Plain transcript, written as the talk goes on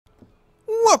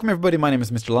Welcome everybody, my name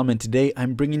is MrLlama, and today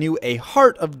I'm bringing you a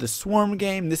Heart of the Swarm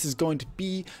game. This is going to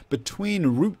be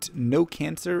between Root No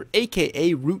Cancer,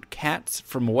 aka ROOTCatz,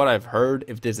 from what I've heard.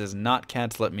 If this is not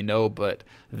Cats, let me know, but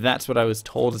that's what I was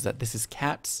told, is that this is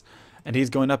Cats. And he's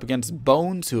going up against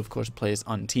Bones, who of course plays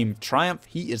on Team Triumph.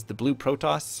 He is the blue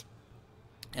Protoss.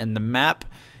 And the map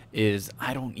is,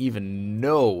 I don't even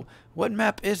know. What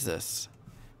map is this?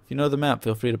 If you know the map,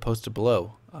 feel free to post it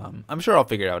below. I'm sure I'll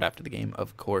figure it out after the game,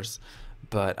 of course.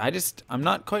 But I'm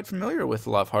not quite familiar with a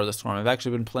lot of Heart of the Swarm. I've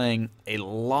actually been playing a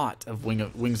lot of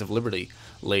Wings of Liberty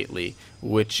lately,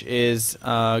 which is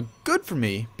good for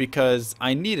me because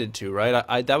I needed to,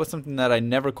 right? That was something that I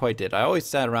never quite did. I always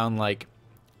sat around like,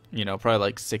 you know, probably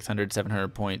like 600, 700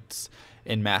 points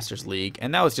in Masters League,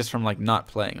 and that was just from like not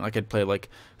playing. Like I'd play like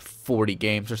 40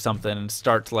 games or something and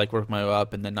start to like work my way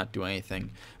up and then not do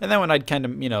anything. And then when I'd kind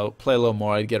of, you know, play a little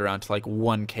more, I'd get around to like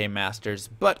 1K Masters,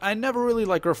 but I never really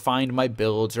like refined my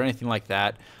builds or anything like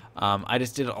that. I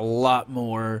just did a lot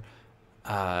more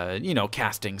you know,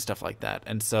 casting, stuff like that.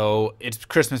 And so it's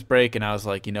Christmas break and I was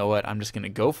like, you know what, I'm just gonna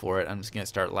go for it. I'm just gonna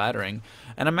start laddering,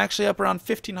 and I'm actually up around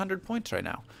 1500 points right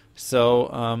now.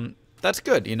 So that's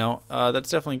good, you know, that's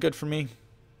definitely good for me.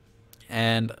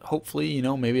 And hopefully, you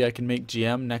know, maybe I can make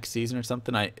GM next season or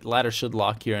something. Ladder should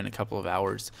lock here in a couple of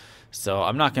hours, so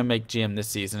I'm not gonna make GM this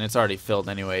season. It's already filled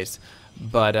anyways.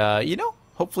 But you know,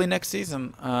 hopefully next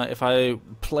season, if I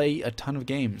play a ton of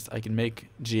games, I can make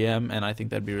GM, and I think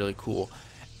that'd be really cool.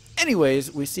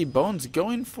 Anyways, we see Bones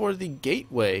going for the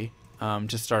Gateway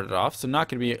to start it off, so not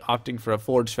going to be opting for a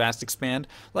Forge Fast Expand.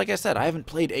 Like I said, I haven't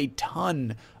played a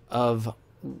ton of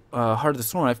Heart of the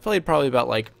Swarm. I've played probably about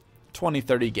like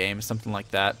 20-30 games, something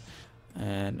like that.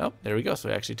 And oh, there we go. So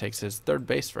he actually takes his third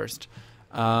base first.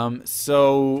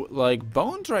 So like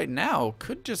Bones right now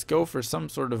could just go for some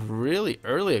sort of really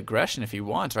early aggression if he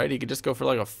wants, right? He could just go for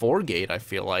like a 4-gate, I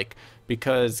feel like,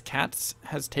 because Cats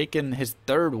has taken his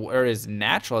third, or his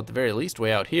natural at the very least,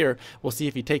 way out here. We'll see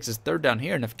if he takes his third down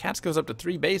here, and if Cats goes up to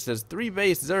 3 bases, 3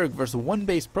 base Zerg versus 1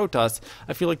 base Protoss,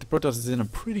 I feel like the Protoss is in a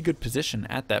pretty good position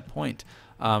at that point.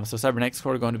 So Cybernetics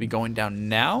Core going to be going down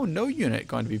now. No unit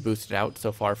going to be boosted out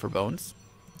so far for Bones.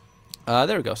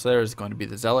 There we go. So there's going to be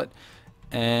the Zealot.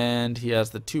 And he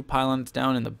has the 2 pylons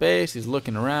down in the base. He's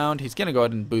looking around. He's going to go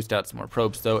ahead and boost out some more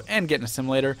probes, though, and get an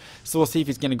assimilator. So we'll see if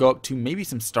he's going to go up to maybe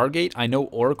some Stargate. I know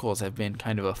Oracles have been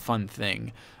kind of a fun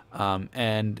thing.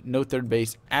 And no third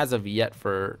base as of yet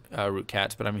for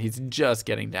ROOTCatz, but I mean, he's just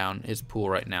getting down his pool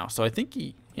right now. So I think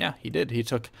he did.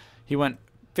 He went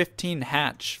 15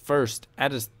 hatch first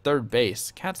at his third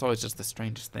base. Cat's always just the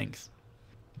strangest things.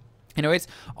 Anyways,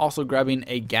 also grabbing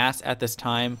a gas at this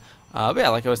time. But yeah,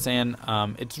 like I was saying,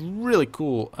 it's really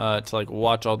cool to like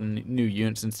watch all the new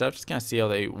units and stuff, just kind of see how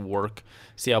they work,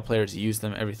 see how players use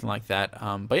them, everything like that.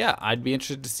 But yeah, I'd be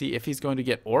interested to see if he's going to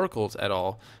get Oracles at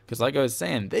all, because like I was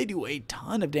saying, they do a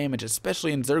ton of damage,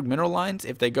 especially in Zerg mineral lines.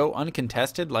 If they go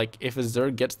uncontested, like if a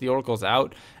Zerg gets the Oracles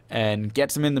out and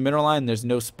gets them in the mineral line, there's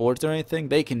no spores or anything,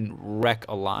 they can wreck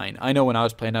a line. I know when I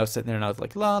was playing, I was sitting there and I was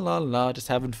like, la la la, just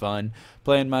having fun,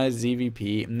 playing my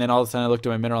ZVP, and then all of a sudden I looked at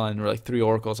my mineral line and there were like 3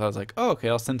 Oracles. I was like, oh, okay,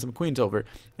 I'll send some queens over,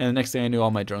 and the next thing I knew,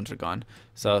 all my drones were gone.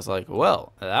 So I was like,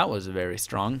 well, that was very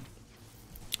strong.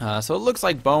 So it looks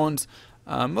like Bones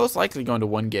most likely going to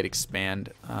 1-gate expand.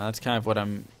 That's kind of what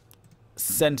I'm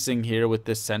sensing here with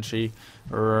this sentry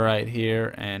right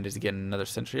here. And is he getting another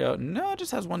sentry out? No, it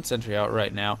just has 1 sentry out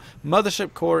right now.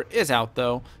 Mothership core is out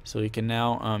though, so he can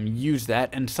now use that.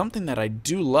 And something that I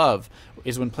do love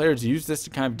is when players use this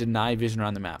to kind of deny vision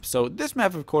around the map. So this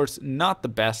map, of course, not the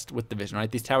best with the vision,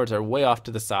 right? These towers are way off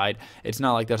to the side. It's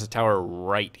not like there's a tower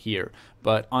right here.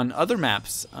 But on other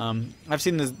maps, I've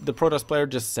seen the Protoss player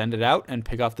just send it out and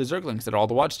pick off the Zerglings at all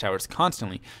the watchtowers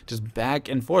constantly, just back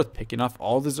and forth, picking off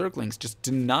all the Zerglings, just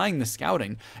denying the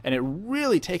scouting. And it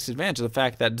really takes advantage of the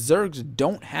fact that Zergs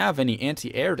don't have any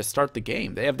anti-air to start the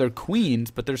game. They have their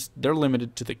queens, but they're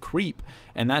limited to the creep,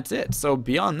 and that's it. So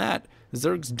beyond that,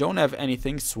 Zergs don't have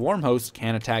anything. Swarm hosts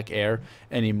can't attack air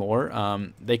anymore.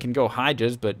 They can go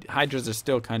Hydras, but Hydras are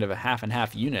still kind of a half and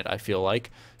half unit, I feel like.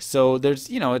 So there's,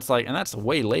 you know, it's like, and that's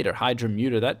way later. Hydra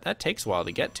Muta, that takes a while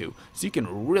to get to. So you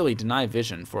can really deny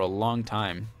vision for a long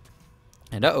time.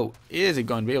 And uh-oh, is he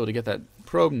going to be able to get that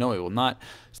probe? No, he will not.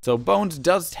 So Bones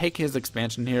does take his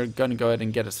expansion here. Gonna go ahead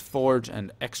and get his Forge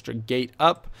and extra gate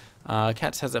up.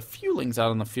 Cats has a few lings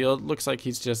out on the field. Looks like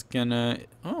he's just gonna,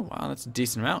 oh wow, that's a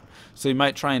decent amount. So he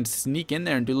might try and sneak in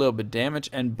there and do a little bit of damage.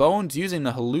 And Bones using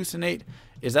the Hallucinate,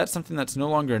 is that something that's no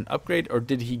longer an upgrade, or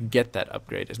did he get that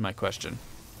upgrade is my question.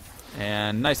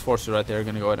 And nice forcer right there,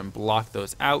 gonna go ahead and block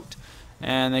those out.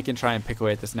 and they can try and pick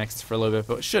away at this Nexus for a little bit,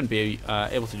 but shouldn't be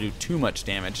able to do too much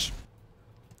damage.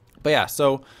 But yeah,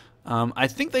 so I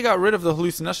think they got rid of the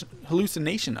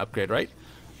hallucination upgrade, right?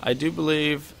 I do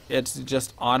believe it's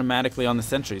just automatically on the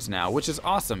sentries now, which is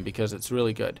awesome because it's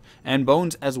really good. And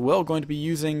Bones as well going to be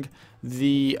using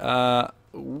the,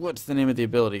 what's the name of the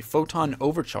ability? Photon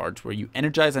Overcharge, where you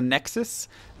energize a Nexus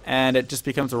and it just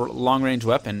becomes a long-range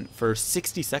weapon for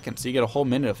 60 seconds. So you get a whole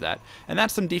minute of that. And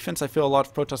that's some defense I feel a lot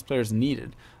of Protoss players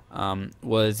needed.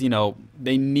 Was, you know,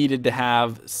 they needed to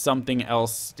have something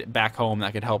else back home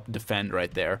that could help defend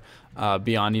right there,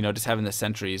 beyond, you know, just having the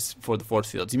sentries for the force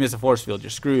fields. You miss a force field, you're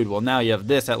screwed. Well, now you have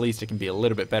this, at least it can be a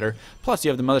little bit better. Plus, you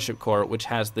have the Mothership Core, which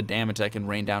has the damage that can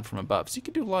rain down from above. So you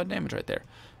can do a lot of damage right there.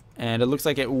 And it looks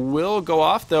like it will go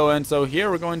off, though, and so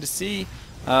here we're going to see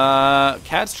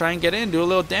Cats try and get in, do a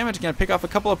little damage, gonna pick off a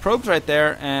couple of probes right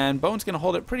there, and Bone's gonna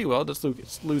hold it pretty well, just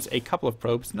lose a couple of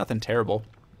probes, nothing terrible.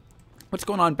 What's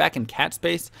going on back in Cat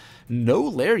space? No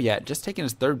Lair yet, just taking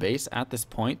his third base at this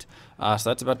point. So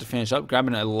that's about to finish up,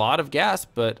 grabbing a lot of gas,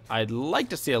 but I'd like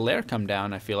to see a Lair come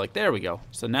down, I feel like. There we go.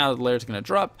 So now the Lair's going to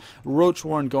drop. Roach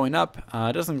Warren going up.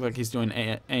 It doesn't look like he's doing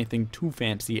anything too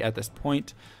fancy at this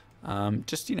point.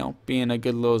 Just, you know, being a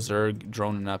good little Zerg,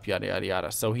 droning up, yada, yada,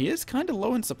 yada. So he is kind of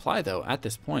low in supply, though, at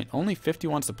this point. Only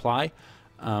 51 supply.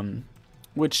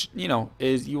 Which, you know,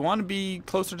 is you want to be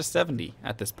closer to 70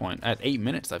 at this point, at 8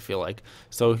 minutes, I feel like.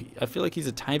 So I feel like he's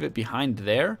a tiny bit behind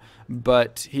there,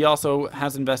 but he also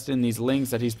has invested in these Lings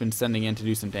that he's been sending in to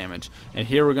do some damage. And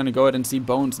here we're going to go ahead and see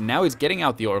Bones. Now he's getting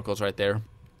out the Oracles right there.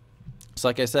 So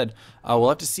like I said, we'll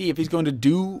have to see if he's going to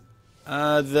do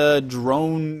the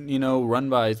drone, you know,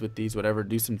 run-bys with these, whatever,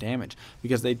 do some damage.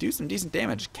 Because they do some decent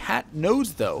damage. Cat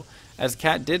knows, though, as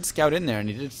Cat did scout in there and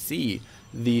he did see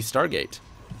the Stargate.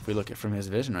 If we look at from his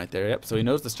vision right there, yep. So he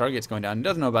knows the Stargate's going down. He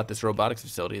doesn't know about this robotics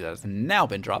facility that has now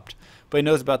been dropped, but he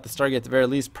knows about the Stargate at the very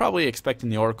least, probably expecting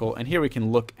the Oracle. And here we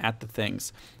can look at the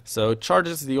things. So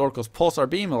charges the Oracle's pulsar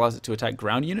beam, allows it to attack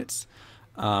ground units,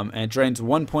 and drains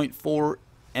 1.4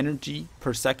 energy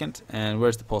per second. And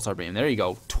where's the pulsar beam? There you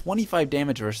go. 25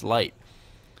 damage versus light.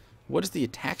 What is the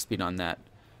attack speed on that?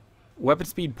 Weapon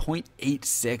speed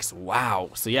 0.86.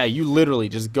 Wow. So yeah, you literally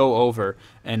just go over,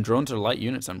 and drones are light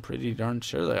units. I'm pretty darn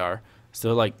sure they are.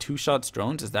 So like 2 shots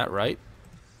drones, is that right?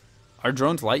 Are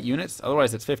drones light units?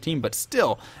 Otherwise it's 15, but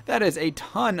still, that is a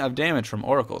ton of damage from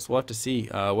Oracles. We'll have to see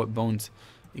what Bones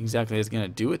exactly is going to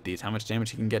do with these, how much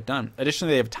damage he can get done.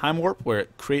 Additionally, they have Time Warp, where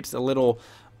it creates a little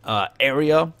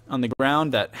area on the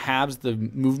ground that halves the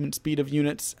movement speed of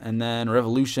units, and then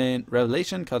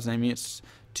Revelation causes enemy units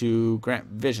to grant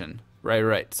vision.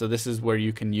 Right. So this is where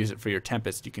you can use it for your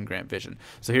Tempest. You can grant vision.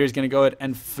 So here he's going to go ahead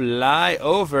and fly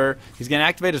over. He's going to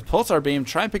activate his pulsar beam,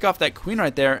 try and pick off that queen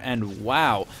right there, and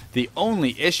wow. The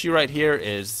only issue right here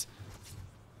is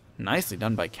nicely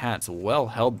done by Cats. Well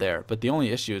held there. But the only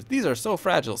issue is these are so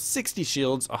fragile. 60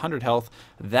 shields, 100 health.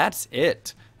 That's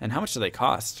it. And how much do they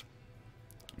cost?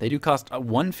 They do cost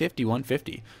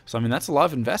 150. So, I mean, that's a lot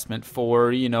of investment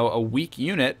for, you know, a weak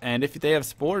unit. And if they have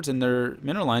spores in their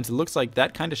mineral lines, it looks like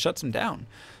that kind of shuts them down.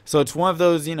 So it's one of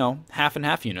those, you know, half and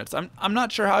half units. I'm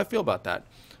not sure how I feel about that.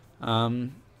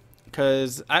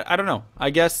 Because, I don't know. I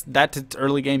guess that's its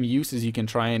early game use, is you can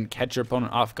try and catch your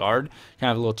opponent off guard. Kind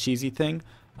of a little cheesy thing.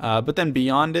 But then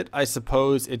beyond it, I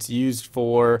suppose it's used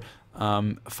for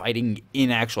fighting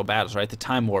in actual battles, right? The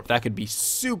Time Warp, that could be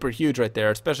super huge right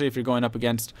there, especially if you're going up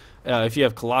against, if you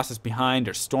have Colossus behind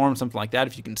or Storm, something like that.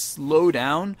 If you can slow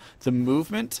down the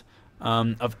movement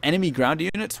of enemy ground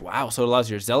units, wow, so it allows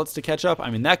your Zealots to catch up. I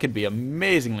mean, that could be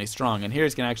amazingly strong. And here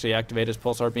he's going to actually activate his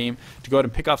Pulsar Beam to go ahead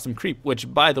and pick off some creep,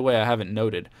 which, by the way, I haven't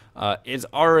noted, is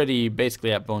already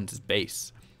basically at Bones'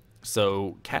 base.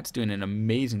 So Cat's doing an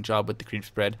amazing job with the creep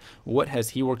spread. What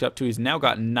has he worked up to? He's now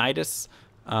got Nidus,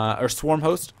 or Swarm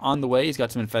Host on the way. He's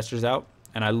got some Infestors out,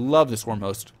 and I love the Swarm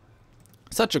Host.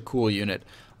 Such a cool unit.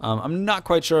 I'm not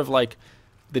quite sure of like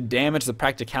the damage, the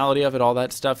practicality of it, all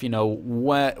that stuff. You know,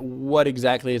 what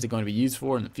exactly is it going to be used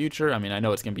for in the future? I mean, I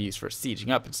know it's going to be used for sieging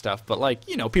up and stuff, but like,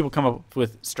 you know, people come up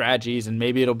with strategies, and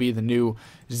maybe it'll be the new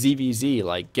ZVZ,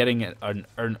 like getting an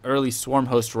early Swarm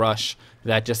Host rush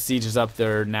that just sieges up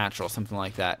their natural, something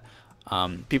like that.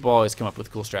 People always come up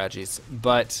with cool strategies,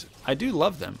 but I do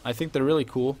love them. I think they're really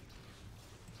cool,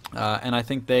 and I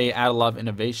think they add a lot of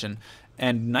innovation.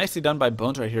 And nicely done by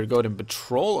Bones right here to go ahead and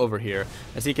patrol over here,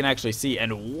 as he can actually see.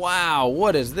 And wow,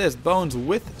 what is this? Bones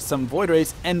with some Void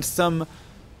Rays and some...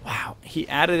 Wow, he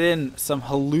added in some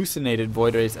hallucinated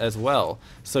Void Rays as well.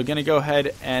 So gonna go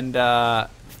ahead and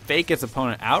fake his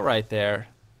opponent out right there.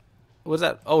 What was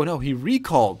that? Oh no, he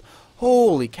recalled.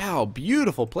 Holy cow,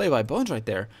 beautiful play by Bones right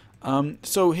there.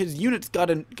 So his units got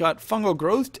fungal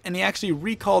growth, and he actually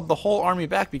recalled the whole army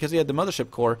back because he had the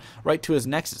mothership core right to his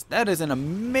nexus. That is an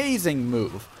amazing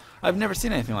move. I've never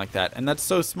seen anything like that, and that's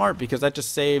so smart because that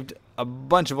just saved a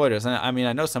bunch of voiders. And I mean,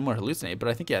 I know some were hallucinate, but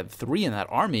I think he had 3 in that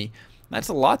army. That's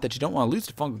a lot that you don't want to lose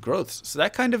to fungal growths. So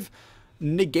that kind of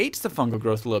negates the fungal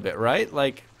growth a little bit, right?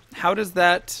 Like, how does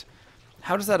that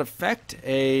affect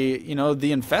the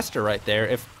infestor right there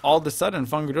if all of a sudden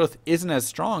fungal growth isn't as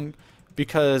strong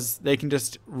because they can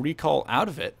just recall out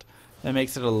of it? That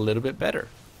makes it a little bit better.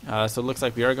 So it looks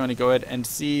like we are going to go ahead and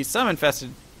see some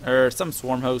infested, or some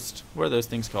swarm host, what are those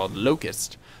things called?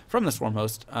 Locust, from the swarm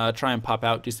host, try and pop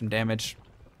out, do some damage.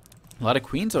 A lot of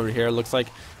queens over here. Looks like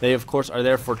they, of course, are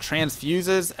there for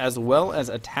transfuses as well as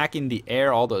attacking the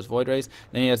air, all those void rays.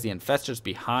 Then he has the infestors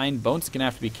behind. Bones is going to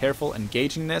have to be careful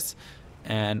engaging this.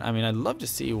 And, I mean, I'd love to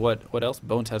see what else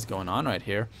Bones has going on right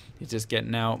here. He's just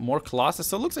getting out more Colossus.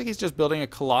 So it looks like he's just building a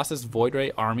Colossus Void Ray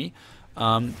army.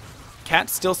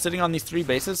 Cat's still sitting on these 3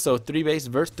 bases, so 3 base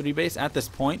versus 3 base at this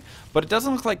point. But it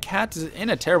doesn't look like Cat is in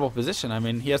a terrible position. I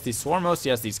mean, he has these swarm hosts, he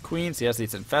has these queens, he has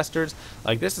these infestors.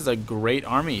 Like, this is a great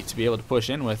army to be able to push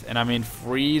in with. And I mean,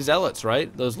 free zealots,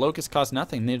 right? Those locusts cost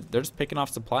nothing. They're just picking off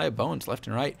supply of bones left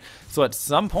and right. So at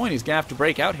some point, he's going to have to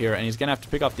break out here, and he's going to have to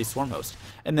pick off these swarm hosts.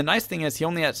 And the nice thing is he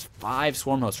only has 5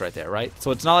 swarm hosts right there, right? So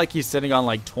it's not like he's sitting on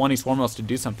like 20 swarm hosts to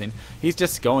do something. He's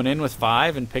just going in with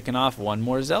 5 and picking off 1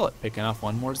 more zealot, picking off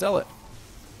 1 more zealot.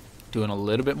 Doing a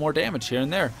little bit more damage here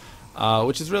and there,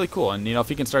 which is really cool. And, you know, if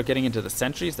he can start getting into the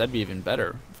sentries, that'd be even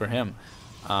better for him.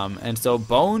 And so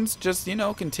Bones just, you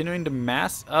know, continuing to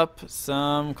mass up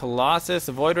some Colossus,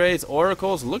 Void Rays,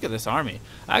 Oracles. Look at this army.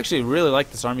 I actually really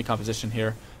like this army composition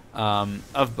here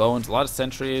of Bones. A lot of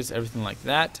sentries, everything like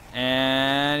that.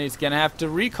 And he's going to have to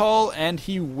recall, and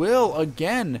he will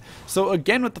again. So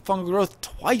again with the fungal growth,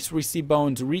 twice we see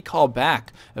Bones recall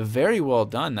back. Very well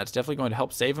done. That's definitely going to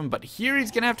help save him. But here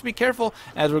he's going to have to be careful,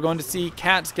 as we're going to see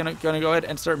Cat's going to go ahead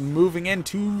and start moving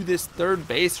into this 3rd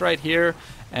base right here.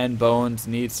 And Bones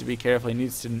needs to be careful.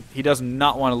 He does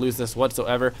not want to lose this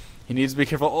whatsoever. He needs to be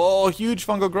careful. Oh, huge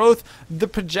fungal growth. The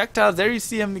projectiles, there you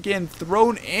see him again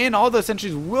thrown in. All those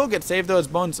sentries will get saved, though, as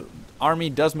Bones' army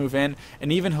does move in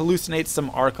and even hallucinates some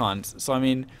Archons. So, I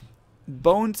mean,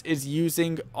 Bones is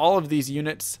using all of these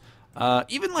units,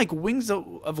 even like Wings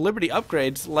of Liberty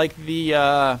upgrades, like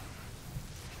the,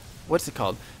 what's it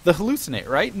called? The Hallucinate,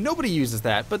 right? Nobody uses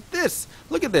that. But this,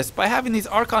 look at this. By having these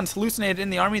Archons hallucinated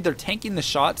in the army, they're tanking the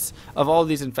shots of all of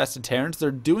these infested Terrans. They're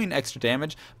doing extra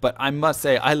damage. But I must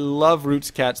say, I love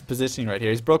ROOTCatz's positioning right here.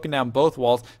 He's broken down both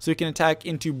walls so he can attack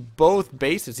into both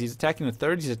bases. He's attacking the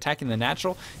 3rd. He's attacking the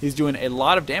natural. He's doing a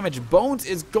lot of damage. Bones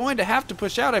is going to have to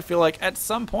push out, I feel like, at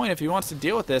some point if he wants to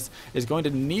deal with this. Is going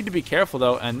to need to be careful,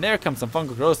 though. And there comes some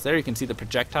fungal growth. There you can see the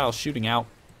projectiles shooting out.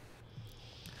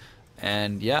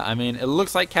 And yeah, I mean, it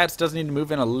looks like Cats does need to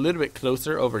move in a little bit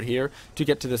closer over here to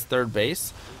get to this 3rd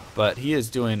base. But he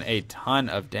is doing a ton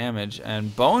of damage.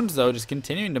 And Bones, though, just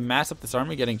continuing to mass up this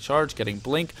army, getting charged, getting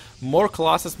blink, more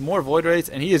Colossus, more Void Rays,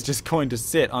 and he is just going to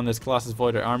sit on this Colossus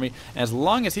Void Ray army. And as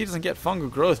long as he doesn't get fungal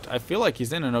growth, I feel like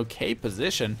he's in an okay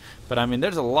position. But I mean,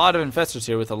 there's a lot of infestors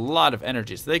here with a lot of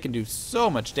energy, so they can do so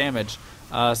much damage.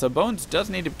 So Bones does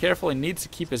need to be careful. He needs to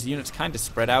keep his units kind of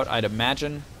spread out, I'd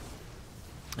imagine.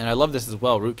 And I love this as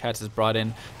well. ROOTCatzz has brought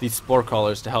in these Spore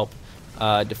Crawlers to help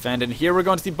defend. And here we're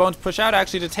going to see Bones push out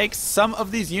actually to take some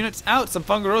of these units out. Some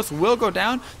fungal growth will go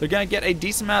down. They're going to get a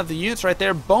decent amount of the units right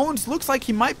there. Bones looks like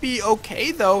he might be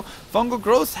okay, though. Fungal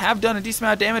growths have done a decent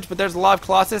amount of damage, but there's a lot of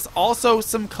Colossus. Also,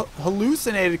 some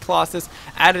hallucinated Colossus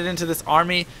added into this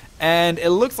army. And it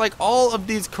looks like all of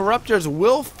these Corruptors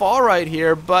will fall right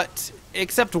here, but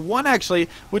except 1 actually,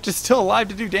 which is still alive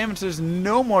to do damage. There's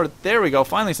no more. There we go.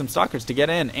 Finally some Stalkers to get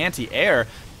in anti-air.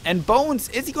 And Bones,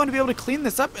 is he going to be able to clean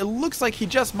this up? It looks like he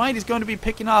just might. He's going to be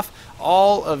picking off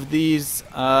all of these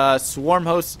swarm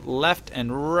hosts left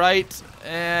and right,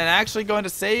 and actually going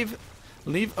to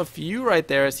leave a few right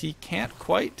there, as he can't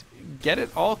quite get it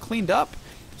all cleaned up.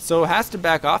 So has to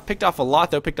back off. Picked off a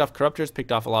lot, though. Picked off Corruptors,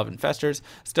 picked off a lot of Infestors.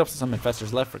 Still some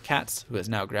Infestors left for Cats, who has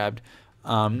now grabbed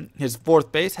his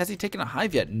 4th base. Has he taken a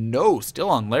hive yet? No, still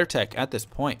on Lair Tech at this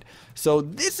point. So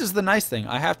this is the nice thing,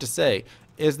 I have to say,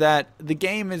 is that the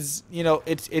game is, you know,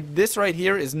 this right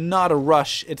here is not a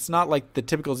rush. It's not like the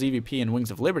typical ZVP in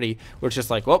Wings of Liberty, where it's just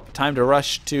like, well, time to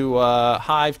rush to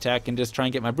hive tech and just try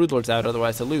and get my Broodlords out,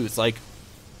 otherwise I lose. Like,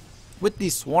 with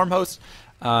these swarm hosts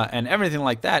and everything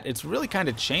like that, it's really kind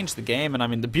of changed the game. And I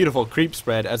mean, the beautiful creep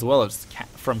spread as well as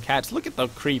from Cats. Look at the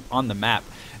creep on the map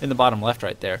in the bottom left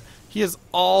right there. He is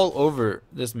all over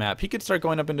this map. He could start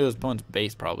going up into his opponent's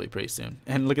base probably pretty soon.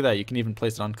 And look at that, you can even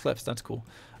place it on cliffs. That's cool.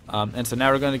 And so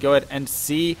now we're going to go ahead and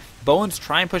see Bones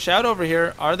try and push out over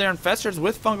here. Are there infestors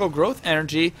with fungal growth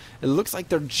energy? It looks like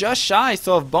they're just shy.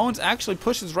 So if Bones actually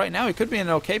pushes right now, he could be in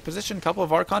an okay position. A couple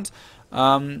of Archons.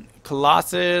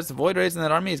 Colossus, Void Rays in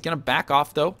that army is going to back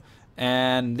off though.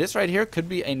 And this right here could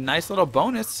be a nice little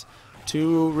bonus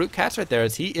to ROOTCatz right there,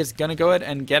 as he is going to go ahead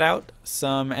and get out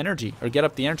some energy, or get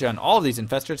up the energy on all of these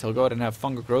infestors. He'll go ahead and have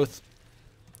fungal growth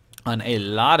on a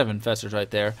lot of infestors right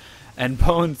there. And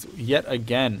Bones, yet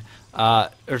again,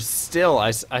 or still,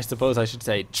 I suppose I should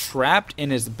say, trapped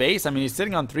in his base. I mean, he's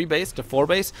sitting on 3 base to 4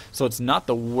 base, so it's not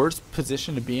the worst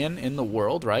position to be in the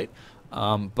world, right?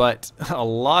 But a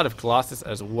lot of Colossus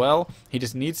as well. He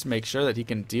just needs to make sure that he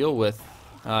can deal with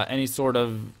any sort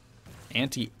of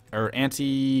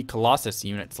anti-Colossus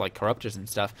units like Corruptors and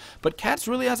stuff. But Catz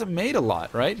really hasn't made a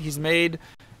lot, right? He's made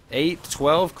 8,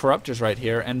 12 Corruptors right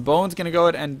here, and Bones gonna go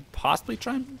ahead and possibly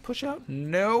try and push out?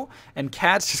 No. And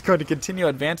Catz just going to continue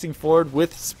advancing forward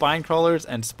with Spine Crawlers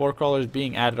and Spore Crawlers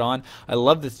being added on. I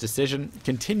love this decision.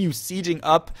 Continue sieging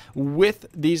up with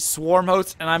these Swarm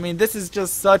Hosts, and I mean, this is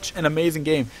just such an amazing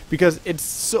game because it's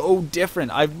so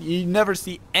different. You never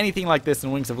see anything like this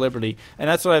in Wings of Liberty, and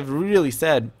that's what I've really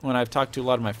said when I've talked to a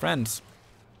lot of my friends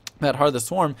at Heart of the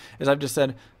Swarm, is I've just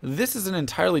said, this is an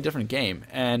entirely different game,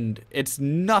 and it's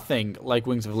nothing like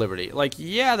Wings of Liberty. Like,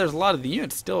 yeah, there's a lot of the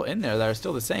units still in there that are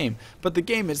still the same, but the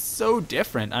game is so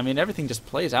different. I mean, everything just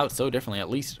plays out so differently, at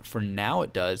least for now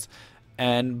it does.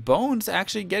 And Bones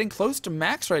actually getting close to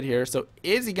max right here, so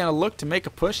is he going to look to make a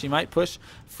push? He might push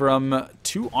from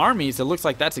 2 armies. It looks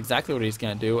like that's exactly what he's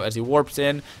going to do as he warps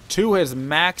in to his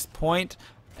max point.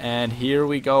 And here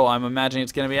we go. I'm imagining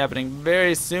it's going to be happening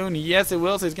very soon. Yes, it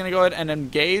will. So he's going to go ahead and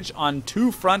engage on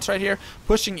 2 fronts right here,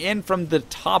 pushing in from the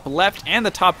top left and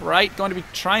the top right. Going to be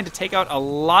trying to take out a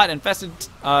lot. Infested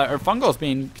or fungals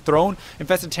being thrown.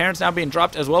 Infested Terrans now being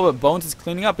dropped as well. But Bones is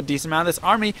cleaning up a decent amount of this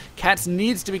army. Catz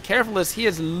needs to be careful as he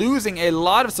is losing a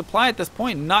lot of supply at this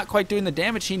point. Not quite doing the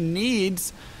damage he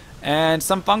needs. And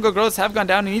some fungal growths have gone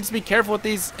down. He needs to be careful with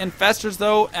these infestors,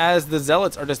 though, as the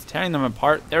zealots are just tearing them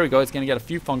apart. There we go. He's going to get a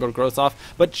few fungal growths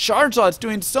off. But Chargelot's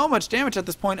doing so much damage at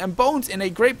this point, and Bones in a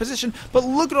great position. But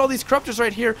look at all these Corruptors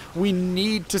right here. We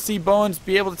need to see Bones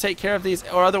be able to take care of these,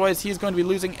 or otherwise he's going to be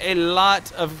losing a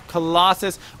lot of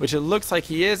Colossus, which it looks like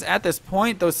he is at this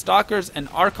point. Those Stalkers and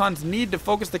Archons need to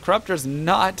focus the Corruptors,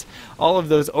 not all of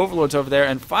those Overlords over there.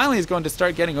 And finally he's going to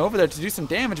start getting over there to do some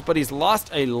damage, but he's lost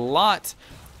a lot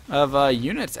of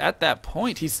units at that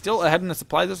point. He's still ahead in the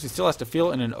supply list. He still has to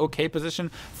feel in an okay position.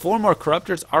 4 more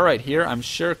Corruptors are right here. I'm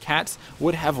sure Catz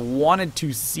would have wanted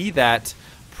to see that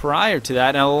prior to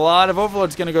that, and a lot of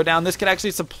Overlords going to go down. This could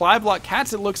actually supply block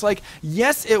Catz, it looks like.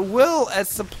 Yes, it will, as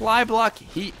supply block.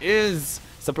 He is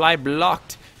supply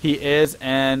blocked. He is,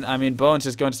 and I mean, Bones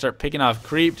is going to start picking off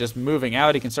creep, just moving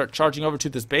out. He can start charging over to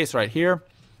this base right here.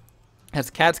 Has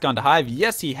Catz gone to Hive?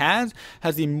 Yes, he has.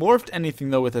 Has he morphed anything,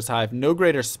 though, with his Hive? No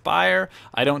Greater Spire.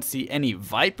 I don't see any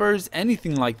Vipers,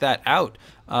 anything like that out.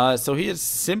 So he is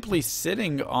simply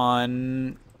sitting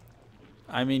on...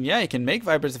 I mean, yeah, he can make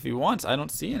Vipers if he wants. I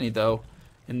don't see any, though,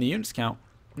 in the units count.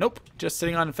 Nope, just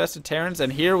sitting on Infested Terrans.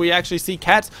 And here we actually see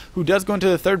Catz, who does go into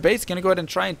the 3rd base. Going to go ahead and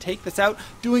try and take this out,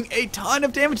 doing a ton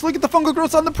of damage. Look at the fungal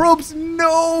growths on the probes.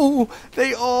 No!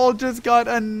 They all just got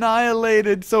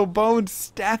annihilated. So Bones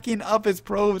stacking up his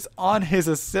probes on his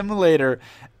assimilator,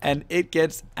 and it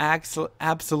gets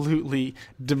absolutely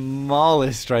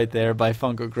demolished right there by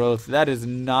fungal growth. That is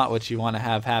not what you want to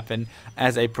have happen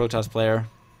as a Protoss player.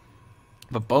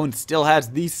 But Bones still has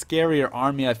the scarier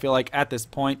army, I feel like, at this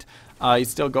point. He's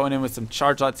still going in with some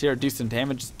Chargelots here, do some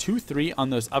damage. 2-3 on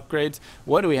those upgrades.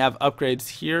 What do we have upgrades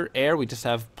here? Air, we just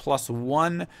have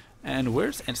 +1. And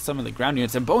where's some of the ground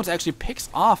units? And Bones actually picks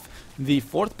off the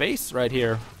 4th base right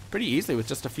here pretty easily with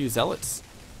just a few Zealots.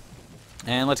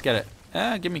 And let's get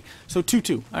it. Give me... So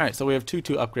 2-2. Alright, so we have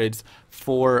 2-2 upgrades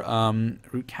for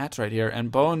ROOTCatz right here.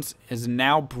 And Bones is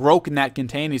now broken that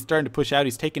contain. He's starting to push out.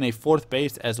 He's taking a 4th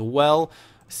base as well.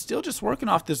 Still just working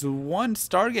off this 1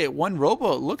 Stargate, 1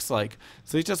 Robo, it looks like.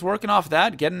 So he's just working off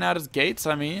that, getting out his gates.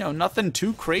 I mean, you know, nothing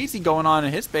too crazy going on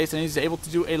in his base, and he's able to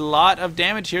do a lot of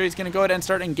damage here. He's going to go ahead and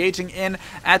start engaging in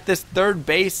at this 3rd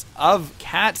base of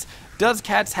Catz. Does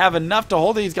Catz have enough to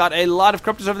hold it? He's got a lot of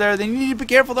Corruptors over there. They need to be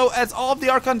careful, though, as all of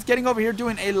the Archons getting over here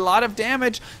doing a lot of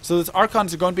damage. So those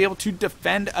Archons are going to be able to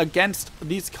defend against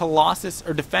these Colossus,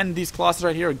 or defend these Colossus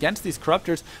right here against these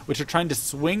Corruptors, which are trying to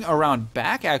swing around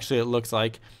back, actually, it looks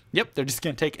like. Yep, they're just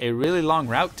going to take a really long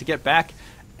route to get back.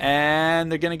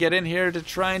 And they're going to get in here to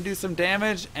try and do some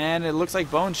damage. And it looks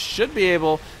like Bones should be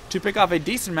able to pick off a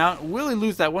decent amount. Will he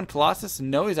lose that 1 Colossus?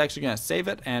 No, he's actually going to save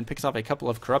it and picks off a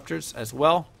couple of Corruptors as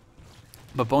well.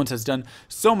 But Bones has done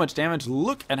so much damage.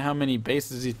 Look at how many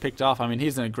bases he's picked off. I mean,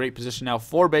 he's in a great position now.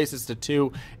 4 bases to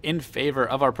 2 in favor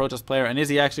of our Protoss player. And is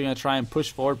he actually going to try and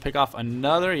push forward, pick off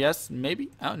another? Yes, maybe.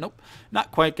 Oh, nope.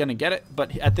 Not quite going to get it.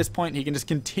 But at this point, he can just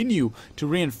continue to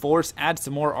reinforce, add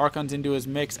some more Archons into his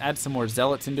mix, add some more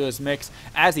Zealots into his mix.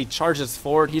 As he charges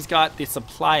forward, he's got the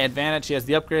supply advantage. He has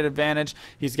the upgrade advantage.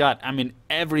 He's got, I mean,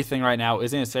 everything right now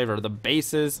is in his favor. The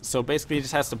bases. So basically, he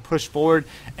just has to push forward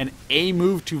and a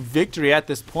move to victory at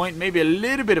this point. Maybe a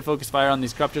little bit of focus fire on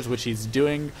these Corruptors, which he's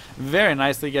doing very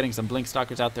nicely, getting some Blink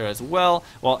Stalkers out there as well,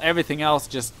 while everything else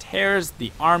just tears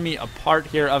the army apart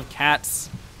here of Cats,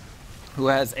 who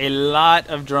has a lot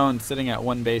of drones sitting at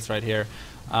one base right here.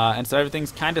 And so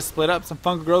everything's kind of split up. Some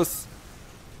fungal growths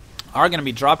are going to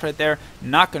be dropped right there.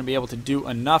 Not going to be able to do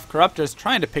enough. Corruptors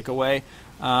trying to pick away.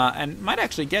 And might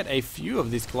actually get a few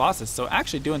of these Colossus, so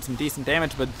actually doing some decent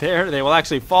damage, but there they will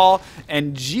actually fall,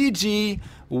 and GG,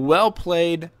 well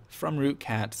played from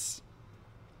ROOTCatz.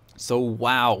 So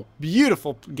wow,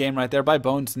 beautiful game right there by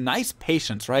Bones. Nice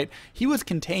patience, right? He was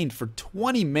contained for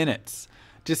 20 minutes,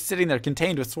 just sitting there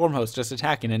contained with Swarm Host, just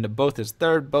attacking into both his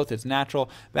third, both his natural,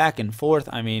 back and forth.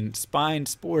 I mean, spine,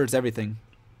 spores, everything.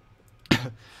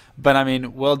 But I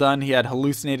mean, well done. He had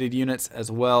hallucinated units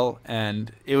as well,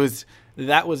 and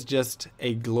that was just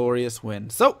a glorious win.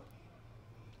 So,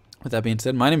 with that being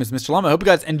said, my name is MrLlama. I hope you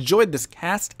guys enjoyed this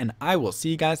cast, and I will see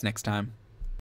you guys next time.